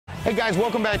Hey guys,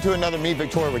 welcome back to another Meet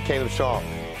Victoria with Caleb Shaw.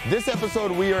 This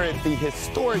episode we are at the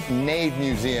historic Nave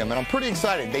Museum, and I'm pretty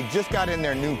excited. They just got in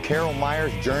their new Carol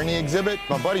Myers Journey exhibit.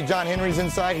 My buddy John Henry's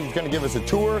inside. He's going to give us a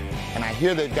tour, and I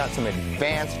hear they've got some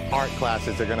advanced art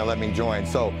classes they're going to let me join.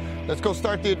 So let's go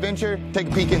start the adventure, take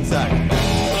a peek inside.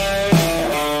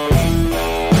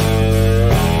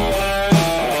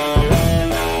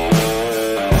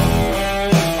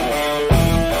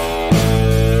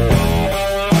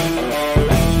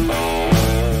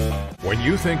 When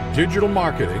you think digital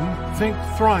marketing, think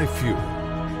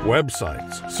ThriveFuel.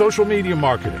 Websites, social media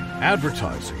marketing,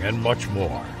 advertising, and much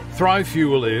more.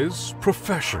 ThriveFuel is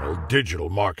professional digital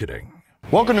marketing.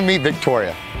 Welcome to Meet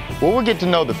Victoria, where we'll get to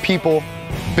know the people,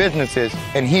 businesses,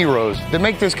 and heroes that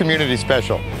make this community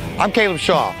special. I'm Caleb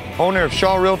Shaw, owner of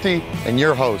Shaw Realty, and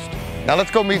your host. Now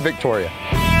let's go meet Victoria.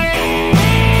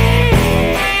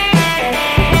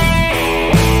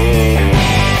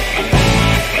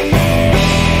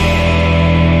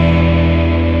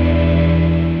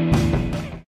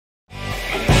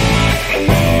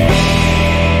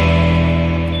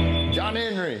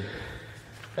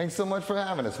 Thanks so much for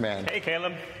having us, man. Hey,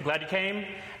 Caleb. Glad you came.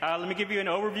 Let me give you an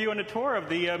overview and a tour of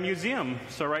the museum.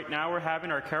 So right now we're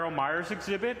having our Carol Myers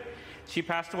exhibit. She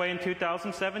passed away in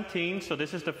 2017, so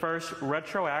this is the first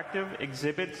retroactive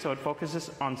exhibit, so it focuses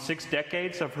on 6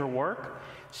 decades of her work.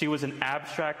 She was an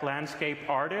abstract landscape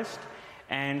artist,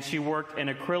 and she worked in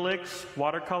acrylics,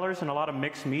 watercolors, and a lot of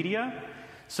mixed media.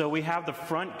 So we have the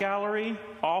front gallery,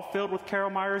 all filled with Carol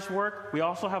Myers' work. We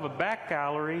also have a back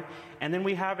gallery, and then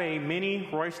we have a mini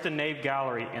Royston Nave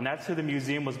gallery, and that's who the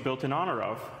museum was built in honor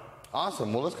of.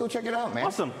 Awesome. Well, let's go check it out, man.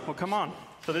 Awesome. Well, come on.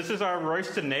 So this is our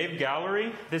Royston Nave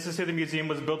gallery. This is who the museum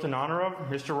was built in honor of.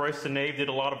 Mr. Royston Nave did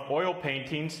a lot of oil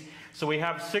paintings. So we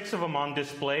have 6 of them on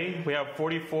display. We have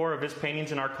 44 of his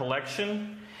paintings in our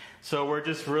collection. So we're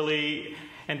just really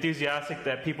enthusiastic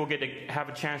that people get to have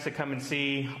a chance to come and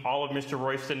see all of Mr.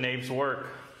 Royston Nave's work.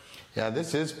 Yeah,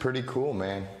 this is pretty cool,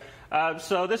 man.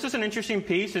 So this is an interesting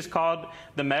piece. It's called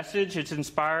The Message. It's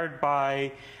inspired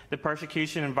by the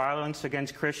persecution and violence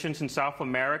against Christians in South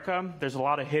America. There's a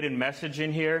lot of hidden message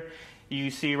in here.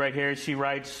 You see right here, she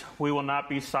writes, "We will not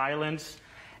be silenced."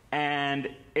 And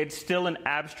it's still an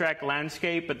abstract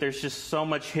landscape, but there's just so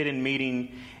much hidden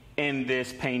meaning in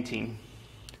this painting.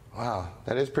 Wow,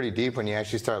 that is pretty deep when you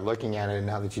actually start looking at it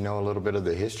now that you know a little bit of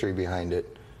the history behind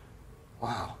it.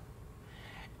 Wow.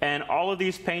 And all of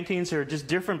these paintings are just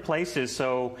different places.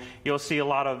 So you'll see a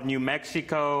lot of New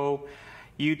Mexico,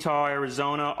 Utah,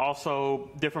 Arizona, also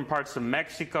different parts of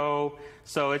Mexico.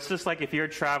 So it's just like if you're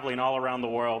traveling all around the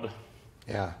world.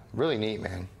 Yeah, really neat,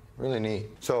 man. Really neat.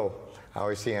 So I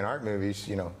always see in art movies,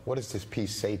 you know, what does this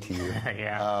piece say to you?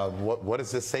 Yeah. What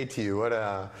does this say to you?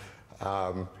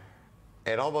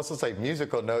 It almost looks like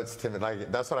musical notes to me.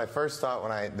 Like that's what I first thought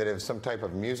that it was some type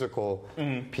of musical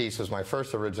piece was my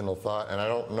first original thought, and I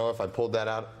don't know if I pulled that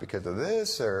out because of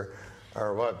this or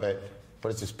what. But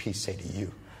what does this piece say to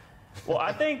you? Well,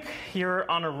 I think you're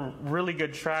on a really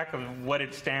good track of what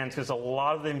it stands, because a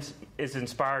lot of them is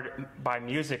inspired by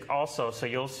music also. So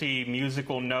you'll see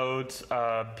musical notes,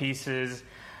 pieces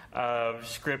of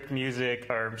script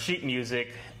music or sheet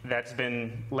music that's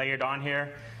been layered on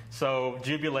here. So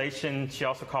Jubilation, she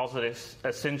also calls it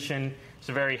Ascension. It's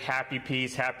a very happy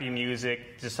piece, happy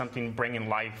music, just something bringing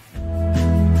life.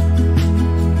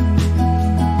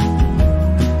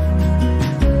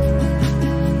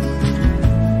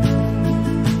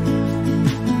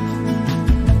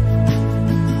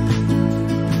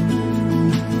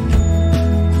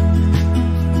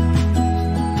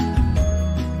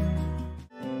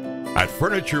 At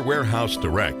Furniture Warehouse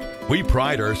Direct, we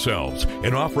pride ourselves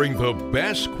in offering the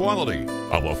best quality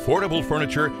of affordable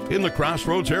furniture in the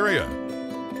Crossroads area.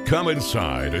 Come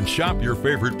inside and shop your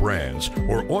favorite brands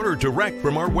or order direct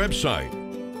from our website.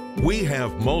 We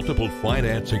have multiple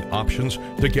financing options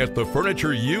to get the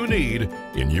furniture you need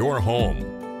in your home.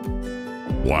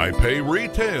 Why pay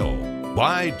retail?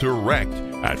 Buy direct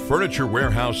at Furniture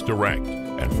Warehouse Direct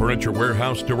and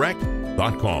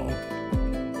FurnitureWarehouseDirect.com.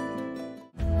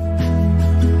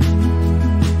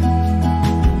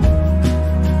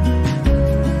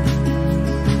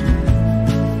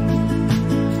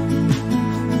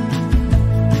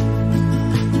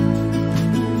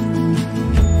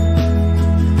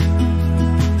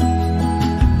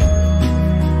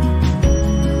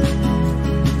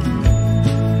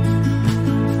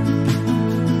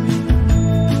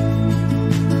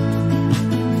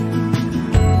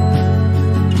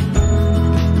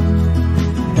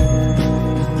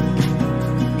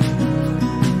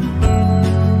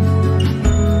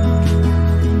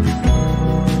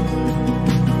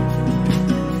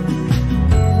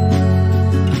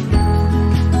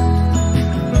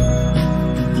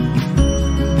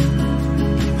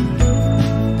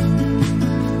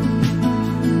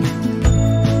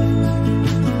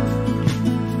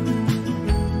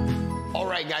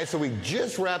 we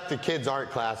just wrapped the kids'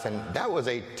 art class, and that was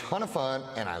a ton of fun,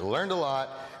 and I learned a lot.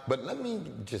 But let me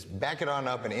just back it on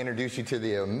up and introduce you to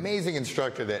the amazing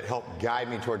instructor that helped guide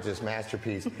me towards this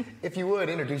masterpiece. If you would,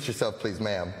 introduce yourself, please,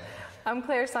 ma'am. I'm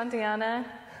Claire Santillana.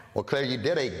 Well, Claire, you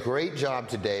did a great job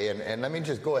today, and let me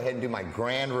just go ahead and do my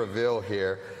grand reveal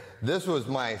here. This was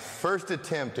my first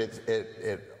attempt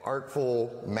at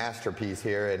artful masterpiece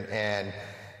here, and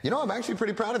you know, I'm actually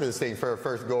pretty proud of this thing for a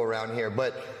first go around here,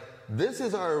 but this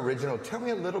is our original. Tell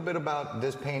me a little bit about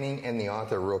this painting and the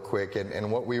author real quick,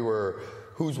 and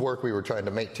whose work we were trying to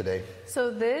make today.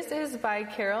 So this is by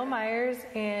Carol Myers,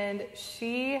 and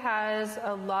she has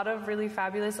a lot of really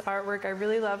fabulous artwork. I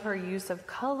really love her use of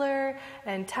color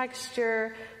and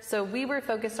texture. So we were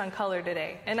focused on color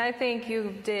today, and I think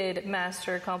you did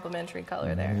master complementary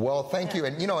color there. Well, thank you.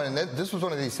 And you know, and this was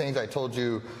one of these things I told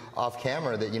you off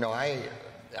camera that, you know, I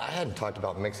hadn't talked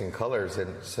about mixing colors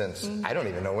since I don't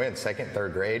even know when, second,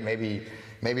 third grade, maybe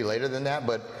later than that,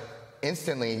 but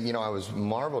instantly, you know, I was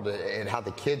marveled at how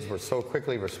the kids were so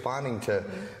quickly responding to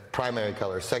primary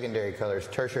colors, secondary colors,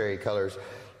 tertiary colors.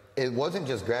 It wasn't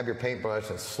just grab your paintbrush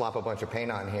and slap a bunch of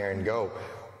paint on here and go.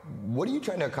 What are you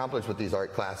trying to accomplish with these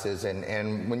art classes?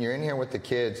 And when you're in here with the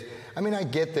kids, I mean, I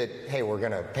get that, hey, we're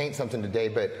going to paint something today,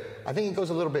 but I think it goes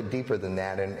a little bit deeper than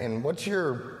that. And what's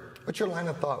your line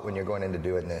of thought when you're going into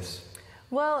doing this?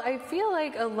 Well, I feel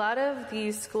like a lot of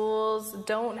these schools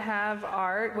don't have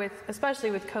art, especially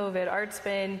with COVID. Art's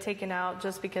been taken out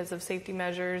just because of safety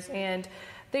measures, and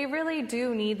they really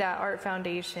do need that art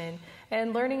foundation.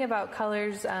 And learning about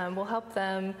colors will help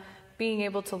them being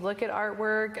able to look at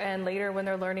artwork, and later when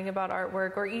they're learning about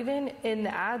artwork, or even in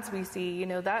the ads we see, you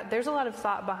know, that there's a lot of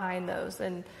thought behind those,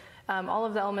 and all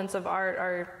of the elements of art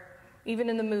are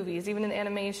even in the movies, even in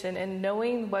animation, and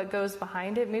knowing what goes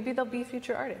behind it, maybe they'll be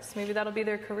future artists. Maybe that'll be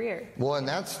their career. Well, and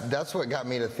that's what got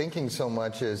me to thinking so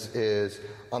much is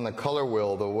on the color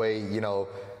wheel, the way, you know,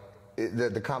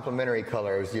 the complementary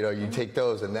colors, you know, you take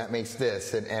those and that makes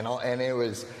this, and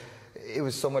it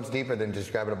was so much deeper than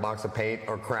just grabbing a box of paint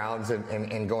or crowns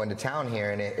and going to town here,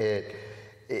 and it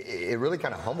really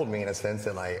kind of humbled me in a sense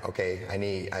that, like, okay,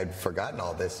 I'd forgotten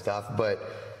all this stuff, but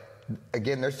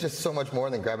again, there's just so much more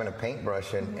than grabbing a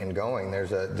paintbrush and going.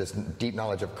 There's this deep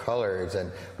knowledge of colors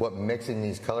and what mixing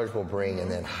these colors will bring, and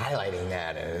then highlighting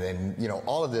that, and then, you know,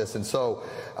 all of this. And so,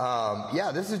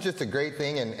 yeah, this is just a great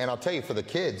thing. And I'll tell you, for the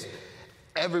kids,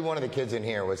 every one of the kids in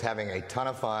here was having a ton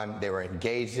of fun. They were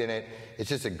engaged in it. It's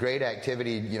just a great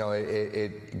activity. You know,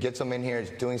 it gets them in here.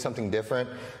 It's doing something different.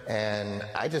 And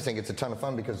I just think it's a ton of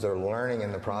fun because they're learning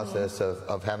in the process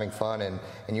of having fun. And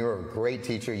you were a great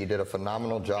teacher. You did a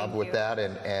phenomenal job with that.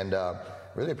 And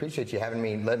really appreciate you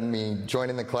letting me join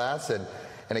in the class. And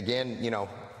again, you know,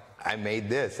 I made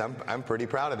this. I'm pretty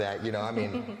proud of that. You know, I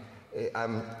mean,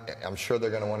 I'm sure they're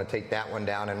going to want to take that one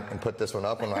down and put this one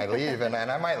up when I leave, and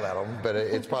I might let them, but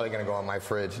it's probably going to go on my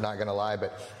fridge, not going to lie.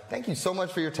 But thank you so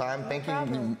much for your time.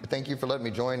 Thank you for letting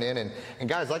me join in. And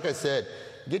guys, like I said,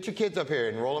 get your kids up here,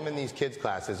 enroll them in these kids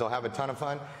classes. They'll have a ton of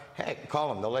fun. Heck,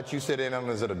 call them. They'll let you sit in them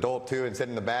as an adult too, and sit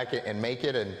in the back and make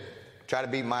it, and try to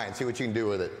beat mine. See what you can do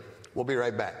with it. We'll be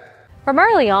right back. From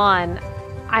early on,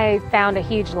 I found a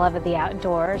huge love of the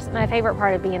outdoors. My favorite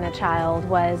part of being a child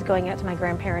was going out to my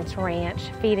grandparents' ranch,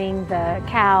 feeding the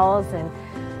cows and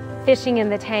fishing in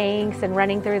the tanks and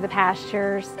running through the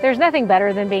pastures. There's nothing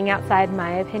better than being outside, in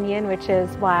my opinion, which is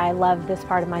why I love this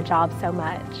part of my job so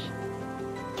much.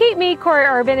 Keep me, Corri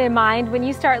Urban, in mind when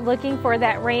you start looking for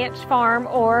that ranch, farm,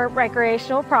 or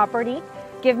recreational property.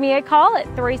 Give me a call at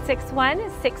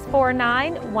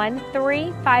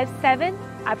 361-649-1357.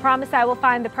 I promise I will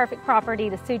find the perfect property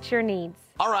to suit your needs.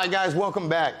 All right, guys, welcome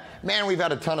back. Man, we've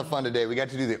had a ton of fun today. We got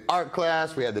to do the art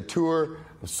class. We had the tour.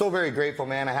 I'm so very grateful,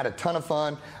 man. I had a ton of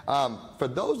fun. For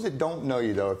those that don't know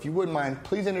you, though, if you wouldn't mind,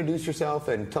 please introduce yourself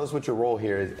and tell us what your role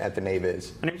here at the Nave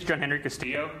is. My name is John Henry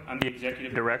Castillo. I'm the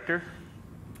executive director.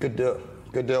 Good deal.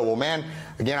 Good deal. Well, man,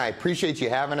 again, I appreciate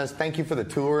you having us. Thank you for the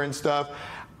tour and stuff.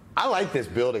 I like this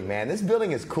building, man. This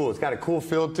building is cool. It's got a cool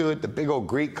feel to it, the big old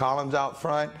Greek columns out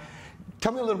front.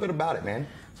 Tell me a little bit about it, man.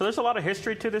 So there's a lot of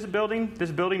history to this building.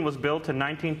 This building was built in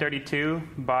 1932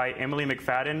 by Emily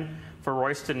McFadden for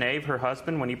Royston Nave, her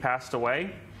husband, when he passed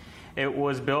away. It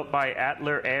was built by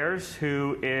Adler Ayers,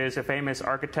 who is a famous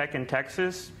architect in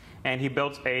Texas, and he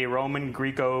built a Roman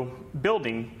Greco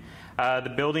building.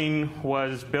 The building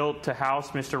was built to house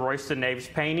Mr. Royston Nave's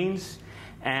paintings,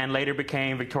 and later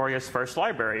became Victoria's first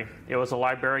library. It was a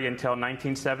library until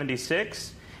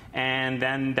 1976. And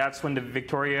then that's when the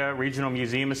Victoria Regional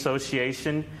Museum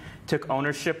Association took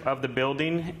ownership of the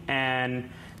building. And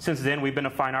since then, we've been a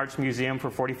fine arts museum for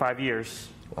 45 years.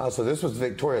 Wow, so this was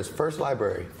Victoria's first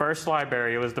library. First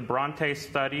library. It was the Bronte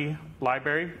Study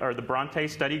Library, or the Bronte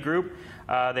Study Group.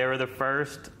 They were the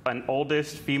first and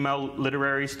oldest female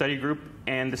literary study group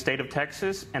in the state of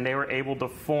Texas, and they were able to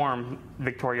form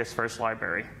Victoria's first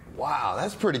library. Wow,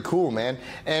 that's pretty cool, man.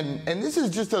 And this is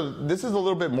just a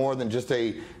little bit more than just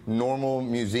a normal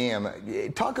museum.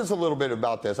 Talk us a little bit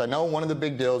about this. I know one of the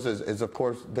big deals is of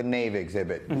course the Nave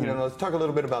exhibit. Mm-hmm. You know, let's talk a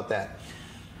little bit about that.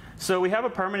 So we have a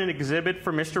permanent exhibit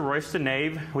for Mr. Royston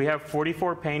Nave. We have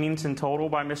 44 paintings in total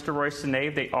by Mr. Royston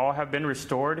Nave. They all have been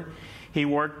restored. He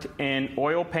worked in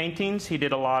oil paintings. He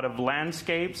did a lot of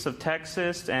landscapes of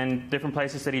Texas and different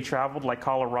places that he traveled, like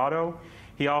Colorado.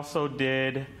 He also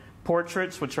did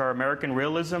portraits, which are American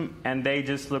realism, and they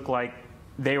just look like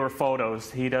they were photos.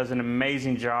 He does an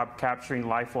amazing job capturing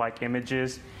lifelike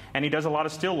images, and he does a lot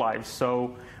of still lifes.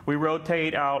 So we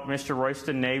rotate out Mr.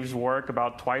 Royston Nave's work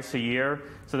about twice a year,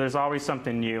 so there's always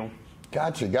something new.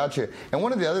 Gotcha, gotcha. And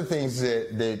one of the other things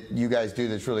that you guys do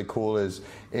that's really cool is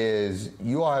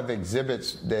you all have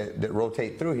exhibits that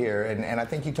rotate through here, and I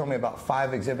think you told me about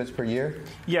 5 exhibits per year?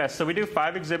 Yes, so we do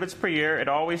 5 exhibits per year. It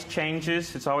always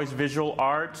changes. It's always visual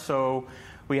art, so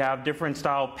we have different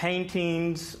style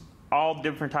paintings, all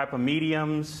different type of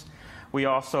mediums. We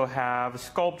also have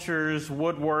sculptures,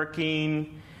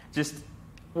 woodworking,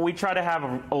 we try to have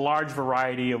a large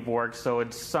variety of work, so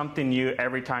it's something new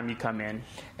every time you come in.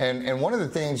 And one of the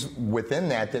things within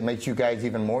that makes you guys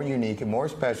even more unique and more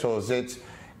special is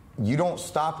you don't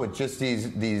stop with just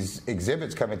these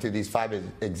exhibits coming through, these 5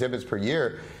 exhibits per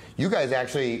year. You guys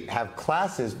actually have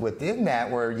classes within that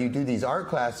where you do these art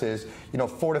classes,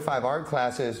 4 to 5 art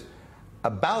classes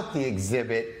about the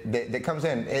exhibit that comes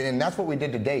in. And that's what we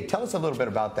did today. Tell us a little bit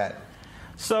about that.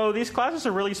 So these classes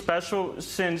are really special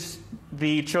since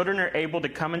the children are able to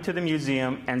come into the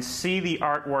museum and see the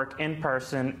artwork in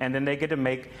person, and then they get to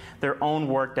make their own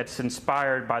work that's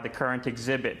inspired by the current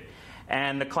exhibit.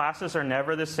 And the classes are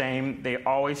never the same. They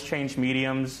always change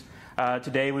mediums.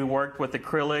 Today we worked with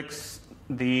acrylics.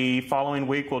 The following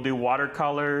week we'll do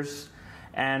watercolors.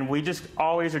 And we just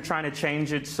always are trying to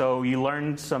change it so you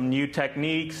learn some new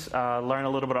techniques, learn a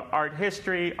little bit of art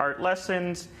history, art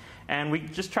lessons, and we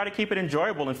just try to keep it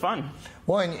enjoyable and fun.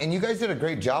 Well, and you guys did a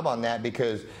great job on that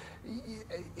because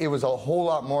it was a whole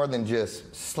lot more than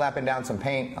just slapping down some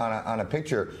paint on a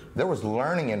picture. There was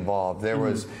learning involved. There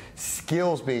was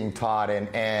skills being taught,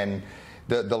 and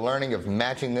the learning of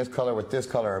matching this color with this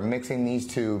color or mixing these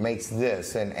two makes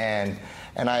this. And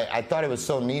I thought it was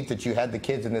so neat that you had the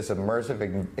kids in this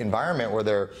immersive environment where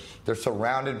they're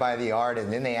surrounded by the art,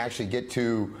 and then they actually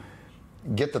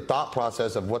get the thought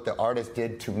process of what the artist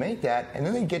did to make that, and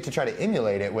then they get to try to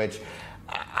emulate it, which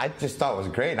I just thought was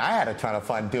great. And I had a ton of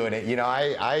fun doing it.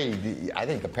 I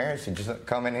think the parents should just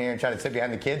come in here and try to sit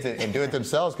behind the kids and do it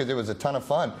themselves because it was a ton of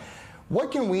fun.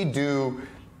 What can we do?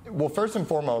 Well, first and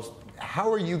foremost,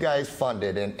 how are you guys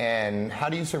funded, and how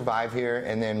do you survive here?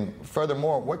 And then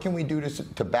furthermore, what can we do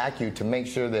to back you to make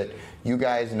sure that you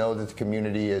guys know that the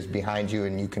community is behind you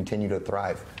and you continue to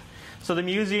thrive? So the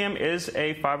museum is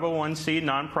a 501c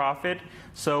nonprofit,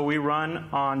 so we run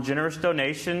on generous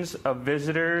donations of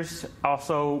visitors.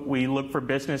 Also, we look for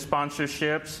business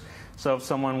sponsorships, so if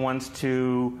someone wants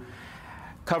to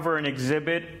cover an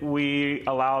exhibit, we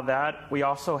allow that. We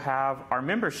also have our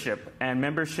membership, and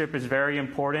membership is very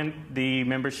important. The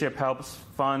membership helps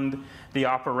fund the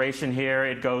operation here.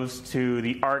 It goes to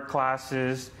the art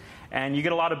classes, and you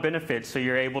get a lot of benefits, so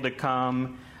you're able to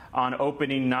come on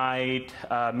opening night,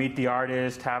 meet the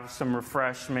artist, have some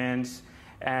refreshments.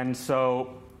 And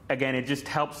so, again, it just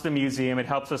helps the museum. It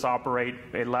helps us operate.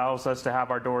 It allows us to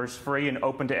have our doors free and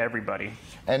open to everybody.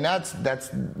 And that's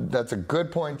a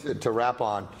good point to wrap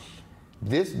on.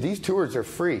 These tours are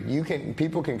free.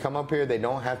 People can come up here. They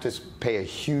don't have to pay a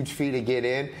huge fee to get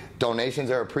in.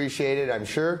 Donations are appreciated, I'm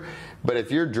sure. But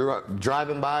if you're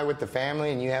driving by with the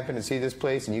family and you happen to see this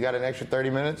place and you got an extra 30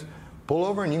 minutes, pull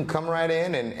over and you can come right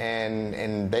in,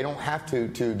 and they don't have to.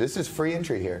 This is free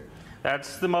entry here.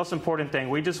 That's the most important thing.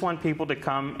 We just want people to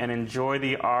come and enjoy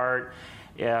the art,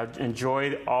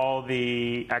 enjoy all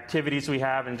the activities we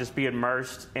have, and just be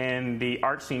immersed in the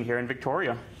art scene here in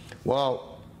Victoria. Well,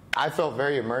 I felt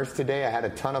very immersed today. I had a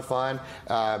ton of fun.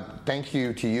 Thank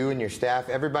you to you and your staff.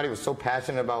 Everybody was so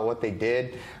passionate about what they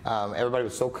did. Everybody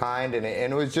was so kind, and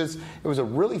it was a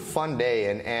really fun day.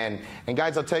 And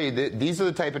guys, I'll tell you, these are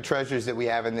the type of treasures that we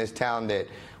have in this town that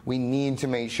we need to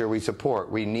make sure we support.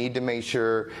 We need to make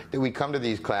sure that we come to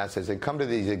these classes and come to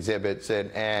these exhibits,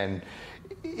 and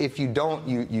if you don't,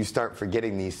 you start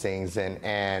forgetting these things,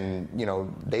 and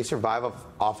they survive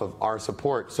off of our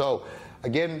support. So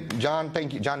Again, John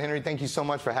Henry, thank you so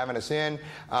much for having us in.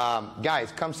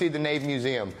 Guys, come see the Nave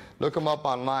Museum. Look them up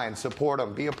online, support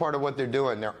them, be a part of what they're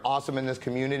doing. They're awesome in this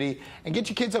community. And get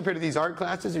your kids up here to these art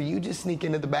classes, or you just sneak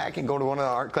into the back and go to one of the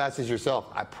art classes yourself.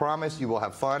 I promise you will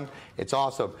have fun. It's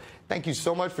awesome. Thank you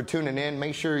so much for tuning in.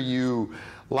 Make sure you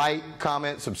like,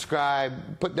 comment,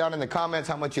 subscribe, put down in the comments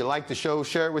how much you like the show,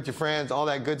 share it with your friends, all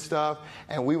that good stuff.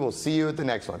 And we will see you at the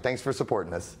next one. Thanks for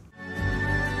supporting us.